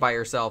 watching it by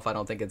yourself, I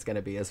don't think it's going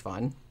to be as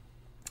fun.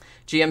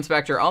 GM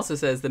Spector also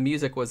says the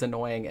music was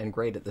annoying and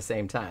great at the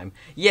same time.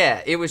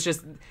 Yeah, it was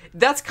just...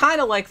 That's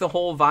kind of like the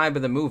whole vibe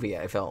of the movie,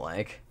 I felt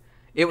like.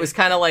 It was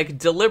kind of like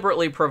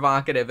deliberately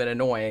provocative and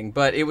annoying,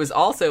 but it was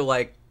also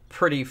like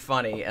pretty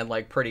funny and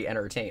like pretty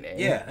entertaining.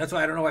 Yeah, that's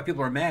why I don't know why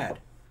people are mad.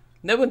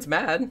 No one's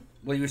mad.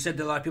 Well, you said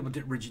that a lot of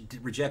people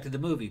rejected the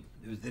movie.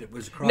 It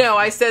was no,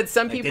 I said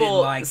some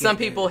people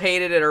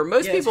hated it, or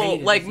most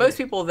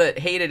people that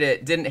hated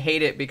it didn't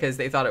hate it because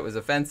they thought it was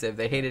offensive.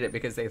 They hated it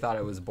because they thought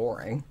it was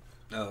boring.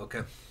 Oh,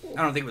 okay.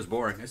 I don't think it was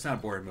boring. It's not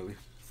a boring movie.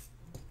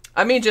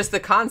 I mean, just the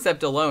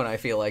concept alone, I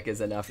feel like, is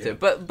enough to...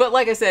 But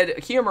like I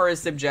said, humor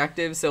is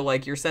subjective, so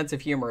like your sense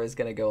of humor is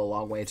going to go a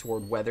long way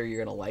toward whether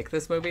you're going to like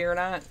this movie or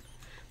not.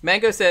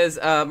 Mango says,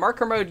 Mark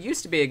Kermode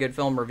used to be a good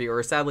film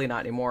reviewer, sadly not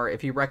anymore. If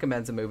he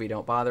recommends a movie,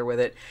 don't bother with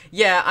it.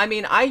 Yeah, I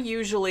mean, I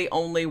usually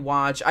only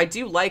watch... I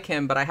do like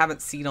him, but I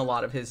haven't seen a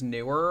lot of his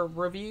newer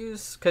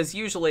reviews, because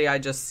usually I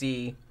just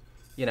see,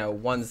 you know,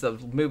 ones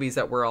of movies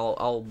that where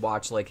I'll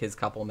watch, like, his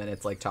couple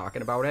minutes, like,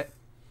 talking about it.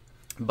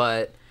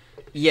 But,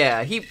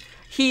 yeah,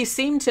 he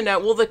seemed to know...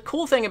 Well, the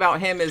cool thing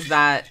about him is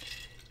that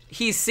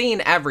he's seen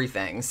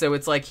everything, so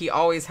it's like he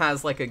always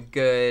has, like, a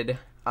good...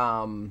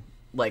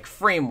 like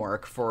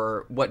framework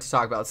for what to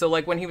talk about. So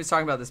like when he was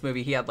talking about this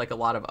movie, he had like a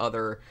lot of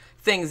other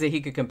things that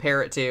he could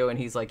compare it to, and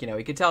he's like, you know,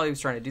 he could tell he was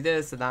trying to do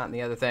this and that and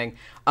the other thing.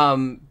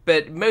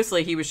 But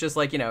mostly he was just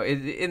like, you know,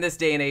 in this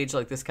day and age,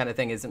 like this kind of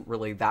thing isn't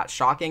really that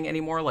shocking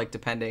anymore, like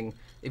depending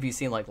if you've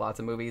seen like lots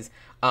of movies.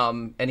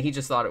 And he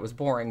just thought it was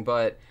boring,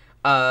 but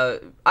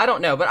I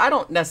don't know, but I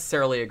don't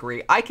necessarily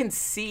agree. I can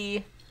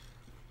see,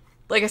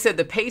 like I said,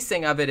 the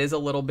pacing of it is a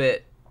little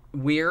bit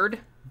weird,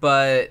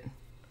 but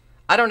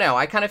I don't know.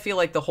 I kind of feel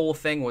like the whole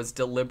thing was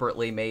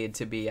deliberately made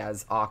to be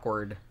as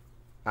awkward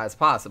as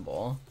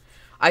possible.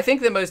 I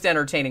think the most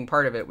entertaining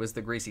part of it was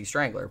the greasy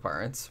strangler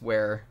parts,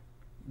 where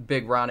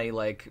Big Ronnie,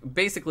 like,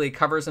 basically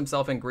covers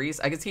himself in grease.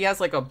 I guess he has,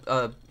 like,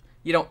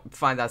 you don't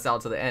find that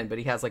out to the end, but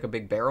he has, like, a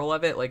big barrel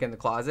of it, like, in the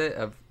closet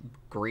of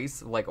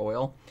grease, like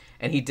oil,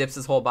 and he dips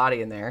his whole body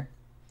in there.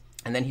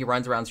 And then he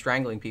runs around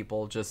strangling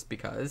people just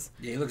because.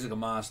 Yeah, he looks like a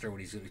monster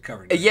when he's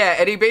covered. Yeah,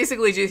 and he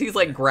basically just, he's,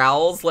 like,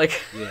 growls,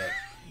 like... Yeah.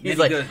 He's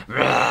like,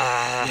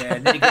 yeah,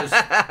 and then he goes,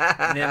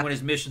 and then when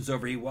his mission's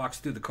over, he walks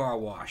through the car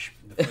wash.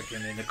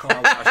 And the car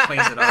wash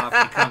cleans it off,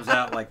 and he comes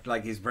out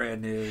like he's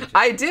brand new.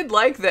 I did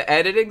like the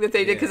editing that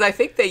they did, because I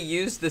think they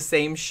used the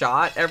same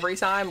shot every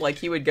time. Like,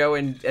 he would go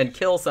and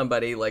kill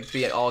somebody, like,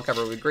 being all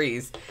covered with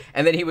grease,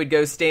 and then he would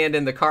go stand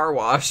in the car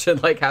wash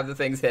and, like, have the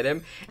things hit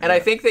him. And I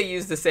think they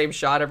used the same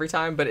shot every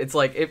time, but it's,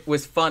 like, it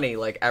was funny,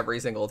 like, every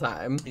single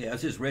time. Yeah,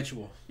 it's his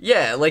ritual.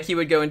 Yeah, like, he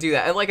would go and do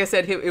that. And like I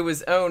said,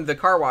 the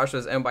car wash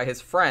was owned by his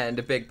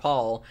friend, Big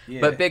Paul.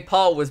 Yeah. But Big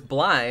Paul was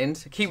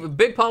blind.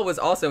 Big Paul was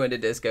also into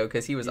disco,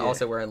 because he was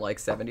also wearing, like,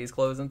 70s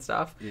clothes and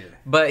stuff. Yeah.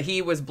 But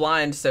he was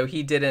blind, so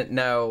he didn't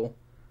know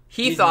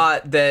He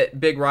thought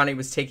that Big Ronnie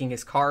was taking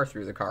his car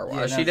through the car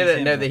wash. He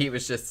didn't know that he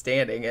was just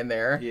standing in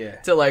there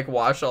to, like,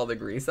 wash all the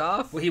grease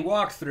off. Well, he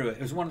walked through it.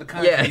 It was one of the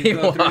kinds where you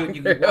go through and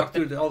you could walk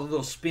through all the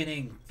little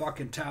spinning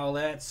fucking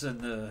towelettes and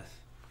the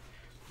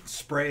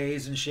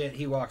sprays and shit.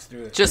 He walks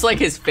through it. Just like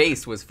his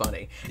face was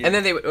funny. Yeah. And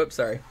then they would... Oops,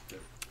 sorry.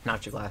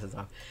 Knocked your glasses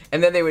off.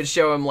 And then they would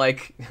show him,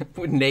 like,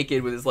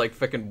 naked with his, like,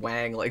 fucking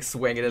wang, like,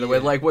 swinging in the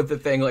wind, like, with the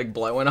thing, like,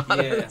 blowing on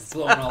him. Yeah,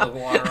 blowing all the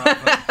water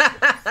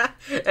off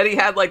him. And he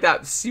had, like,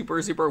 that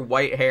super, super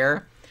white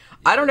hair.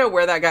 I don't know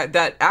where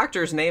that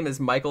actor's name is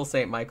Michael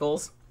St.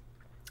 Michaels.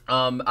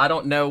 I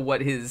don't know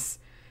what his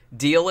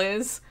deal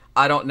is.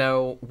 I don't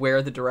know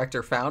where the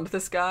director found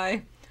this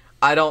guy.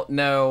 I don't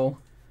know.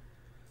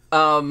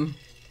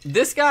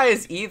 This guy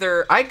is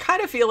either... I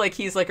kind of feel like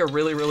he's, like, a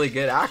really, really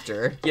good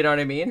actor. You know what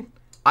I mean?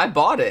 I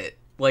bought it.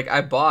 Like, I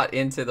bought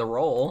into the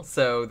role,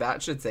 so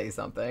that should say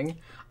something.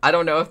 I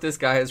don't know if this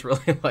guy is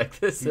really like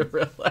this in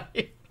real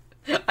life.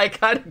 I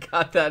kind of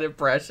got that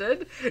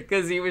impression,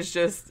 because he was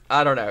just...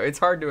 I don't know. It's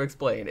hard to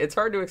explain. It's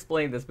hard to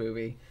explain this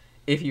movie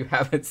if you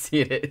haven't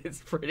seen it.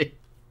 It's pretty...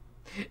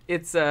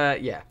 It's,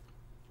 yeah.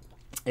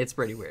 It's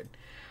pretty weird.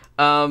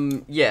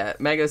 Yeah,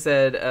 Mago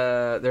said,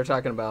 they're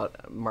talking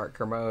about Mark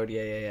Kermode.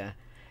 Yeah.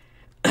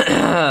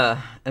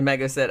 And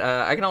Mego said,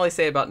 I can only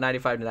say about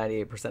 95 to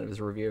 98% of his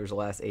reviewers the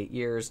last 8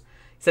 years.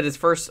 He said his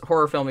first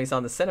horror film he saw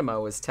in the cinema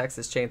was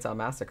Texas Chainsaw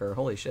Massacre.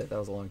 Holy shit, that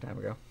was a long time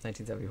ago.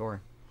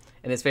 1974.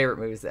 And his favorite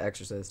movie is The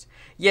Exorcist.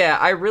 Yeah,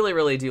 I really,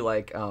 really do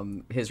like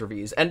his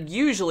reviews. And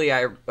usually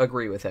I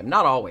agree with him.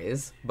 Not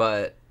always,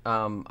 but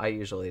I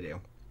usually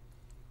do.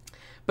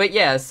 But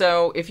yeah,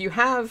 so if you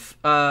have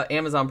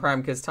Amazon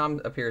Prime, because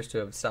Tom appears to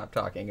have stopped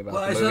talking about the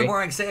movie. Well, there's nothing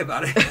more I can say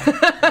about it.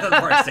 Nothing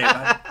more I can say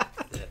about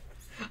it.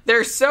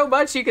 There's so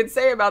much you can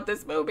say about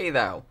this movie,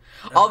 though.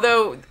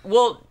 Although,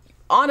 well,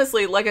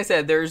 honestly, like I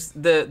said, there's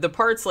the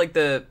parts, like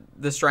the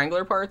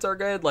strangler parts are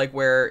good, like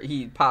where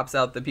he pops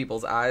out the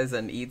people's eyes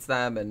and eats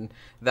them and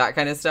that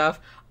kind of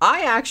stuff.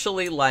 I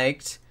actually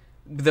liked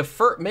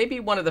maybe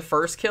one of the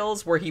first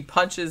kills where he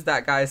punches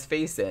that guy's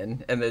face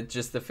in and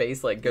the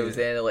face like goes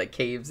in and like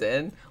caves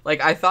in.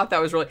 Like, I thought that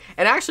was really...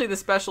 And actually the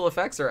special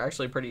effects are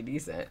actually pretty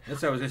decent.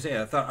 That's what I was going to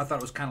say. I thought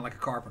it was kind of like a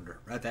Carpenter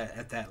at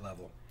that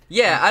level.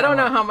 Yeah, I don't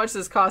know how much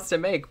this cost to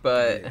make,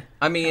 but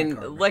I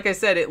mean, like I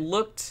said, it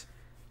looked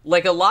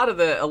like a lot of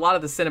the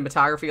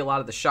cinematography, a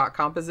lot of the shot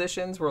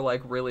compositions were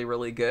like really,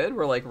 really good,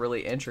 were like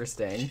really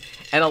interesting,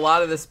 and a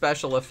lot of the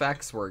special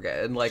effects were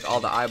good, and like all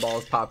the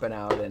eyeballs popping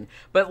out.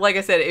 But like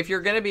I said, if you're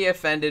gonna be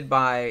offended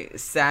by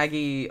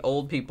saggy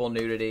old people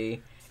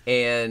nudity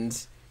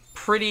and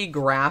pretty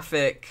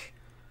graphic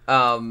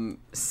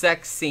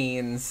sex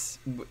scenes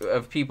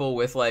of people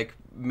with like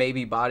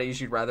maybe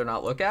bodies you'd rather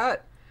not look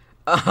at.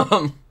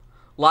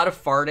 A lot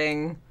of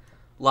farting,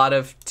 a lot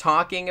of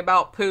talking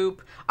about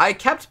poop. I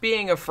kept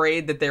being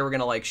afraid that they were going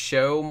to like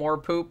show more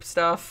poop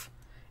stuff,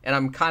 and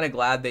I'm kind of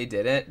glad they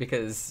didn't,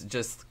 because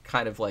just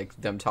kind of like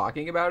them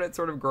talking about it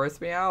sort of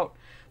grossed me out.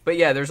 But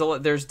yeah,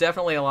 there's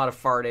definitely a lot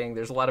of farting,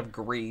 there's a lot of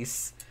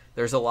grease,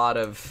 there's a lot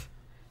of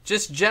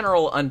just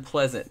general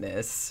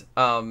unpleasantness.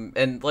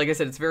 And like I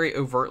said, it's very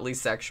overtly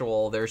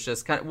sexual. There's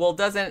just kind of... Well,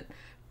 doesn't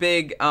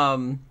Big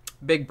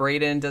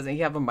Braden, doesn't he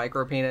have a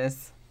micro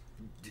penis?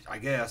 I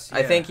guess. Yeah.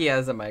 I think he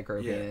has a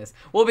micro penis.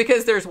 Yeah. Well,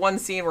 because there's one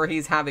scene where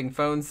he's having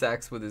phone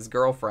sex with his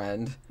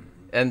girlfriend,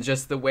 and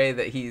just the way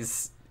that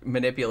he's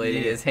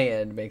manipulating his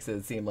hand makes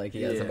it seem like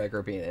he has a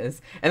micro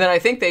penis. And then I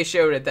think they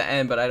showed at the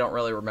end, but I don't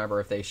really remember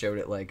if they showed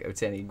it like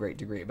to any great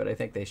degree, but I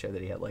think they showed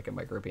that he had like a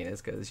micro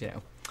penis because, you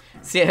know.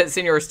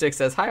 Senor Stick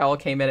says, "Hi, all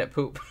came in at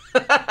poop."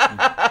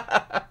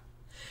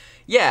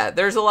 Yeah,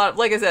 there's a lot.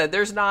 Like I said,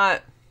 there's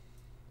not...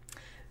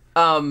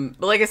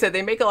 but like I said,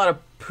 they make a lot of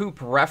poop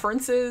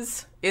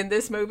references in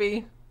this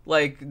movie.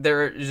 Like,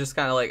 they're just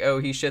kind of like, oh,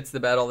 he shits the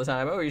bed all the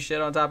time. Oh, he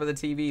shit on top of the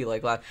TV.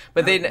 Like, but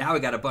now we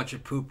got a bunch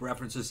of poop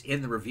references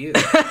in the review.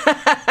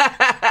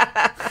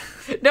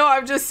 No,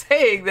 I'm just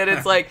saying that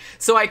it's like...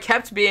 So I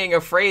kept being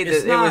afraid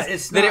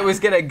that it was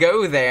going to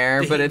go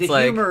there, but it's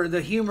like...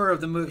 The humor of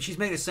the movie... She's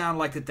made it sound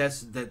like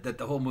that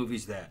the whole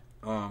movie's that.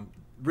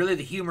 Really,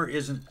 the humor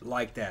isn't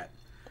like that.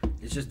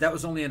 It's just that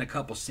was only in a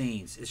couple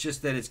scenes. It's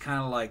just that it's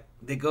kind of like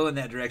they go in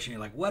that direction.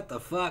 You're like, what the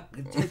fuck?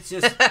 It's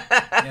just,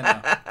 you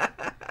know.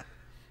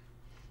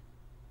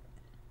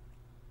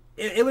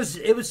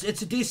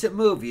 It's a decent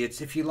movie.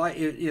 It's, if you like,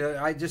 you know,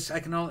 I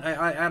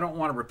don't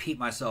want to repeat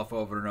myself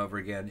over and over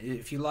again.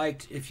 If you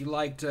liked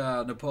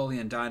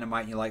Napoleon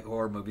Dynamite and you like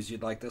horror movies,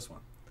 you'd like this one.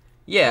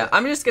 Yeah,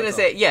 I'm just going to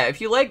say,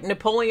 if you like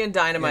Napoleon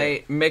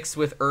Dynamite mixed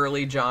with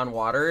early John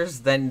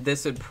Waters, then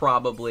this would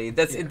probably,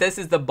 this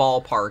is the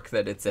ballpark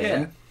that it's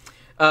in.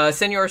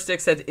 Senor Stick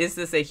said, is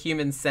this a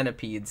human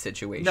centipede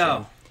situation?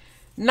 No.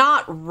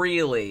 Not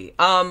really.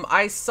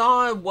 I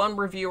saw one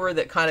reviewer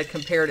that kind of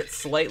compared it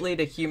slightly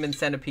to Human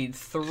Centipede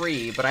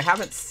 3, but I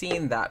haven't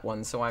seen that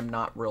one, so I'm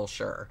not real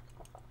sure.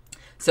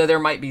 So there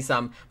might be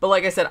some. But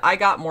like I said, I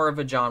got more of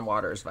a John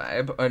Waters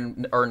vibe,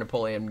 or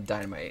Napoleon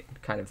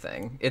Dynamite kind of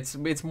thing. It's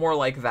more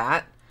like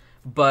that,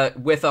 but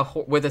with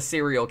a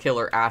serial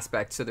killer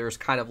aspect. So there's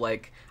kind of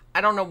like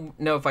I don't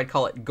know if I'd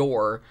call it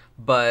gore,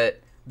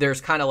 but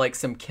there's kind of like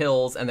some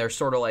kills and they're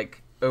sort of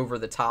like over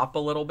the top a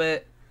little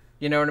bit.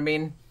 You know what I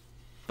mean?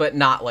 But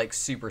not like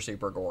super,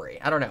 super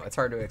gory. I don't know. It's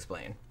hard to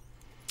explain.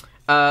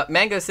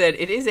 Mango said,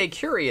 it is a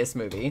curious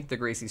movie, The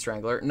Greasy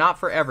Strangler. Not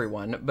for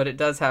everyone, but it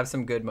does have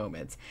some good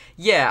moments.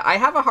 Yeah, I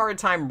have a hard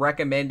time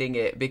recommending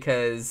it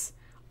because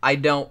I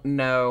don't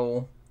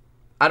know.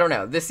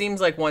 This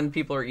seems like one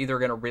people are either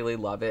going to really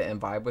love it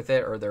and vibe with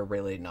it, or they're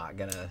really not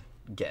going to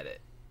get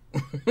it.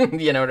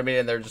 You know what I mean?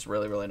 And they're just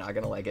really, really not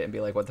going to like it and be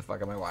like, what the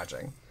fuck am I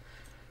watching?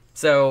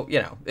 So,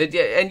 you know,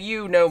 and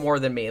you know more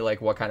than me,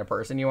 like, what kind of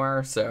person you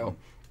are, so...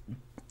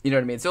 You know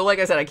what I mean? So, like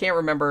I said, I can't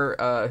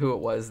remember who it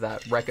was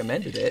that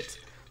recommended it,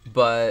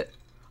 but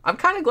I'm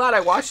kind of glad I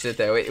watched it,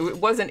 though.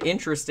 It was an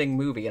interesting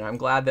movie, and I'm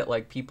glad that,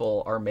 like,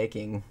 people are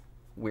making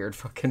weird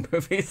fucking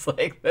movies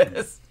like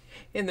this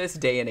in this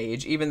day and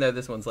age, even though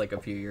this one's, like,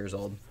 a few years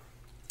old.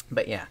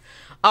 But, yeah.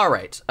 All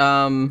right.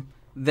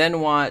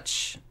 Then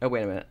watch... Oh,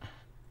 wait a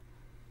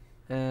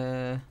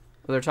minute.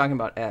 They're talking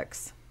about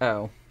X.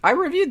 Oh. I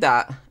reviewed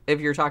that, if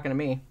you're talking to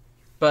me.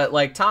 But,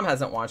 like, Tom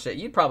hasn't watched it.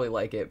 You'd probably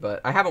like it,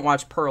 but I haven't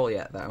watched Pearl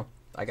yet, though.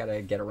 I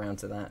gotta get around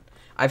to that.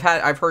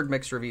 I've heard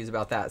mixed reviews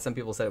about that. Some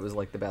people said it was,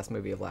 like, the best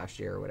movie of last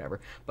year or whatever.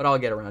 But I'll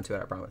get around to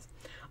it, I promise.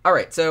 All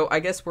right, so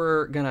I guess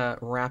we're gonna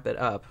wrap it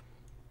up.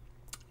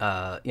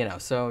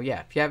 So,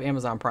 yeah, if you have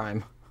Amazon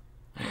Prime,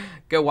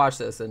 go watch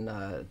this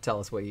and tell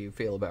us what you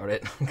feel about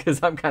it.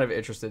 Because I'm kind of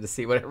interested to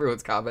see what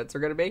everyone's comments are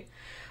gonna be.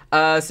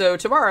 So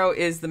tomorrow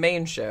is the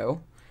main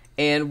show.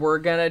 And we're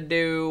going to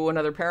do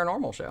another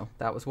paranormal show.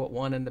 That was what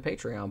won in the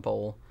Patreon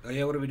poll. Oh,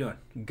 yeah? What are we doing?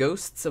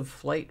 Ghosts of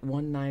Flight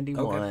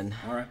 191. Okay.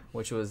 All right.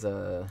 Which was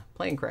a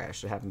plane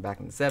crash that happened back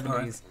in the 70s.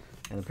 Right.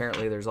 And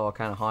apparently there's all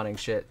kind of haunting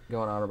shit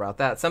going on about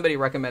that. Somebody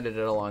recommended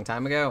it a long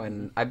time ago,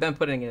 and I've been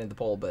putting it in the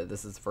poll, but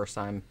this is the first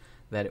time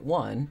that it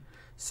won.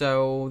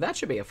 So that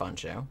should be a fun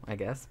show, I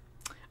guess.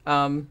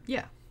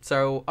 Yeah.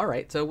 So, all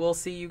right. So we'll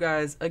see you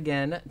guys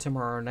again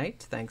tomorrow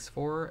night. Thanks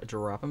for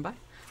dropping by.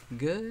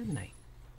 Good night.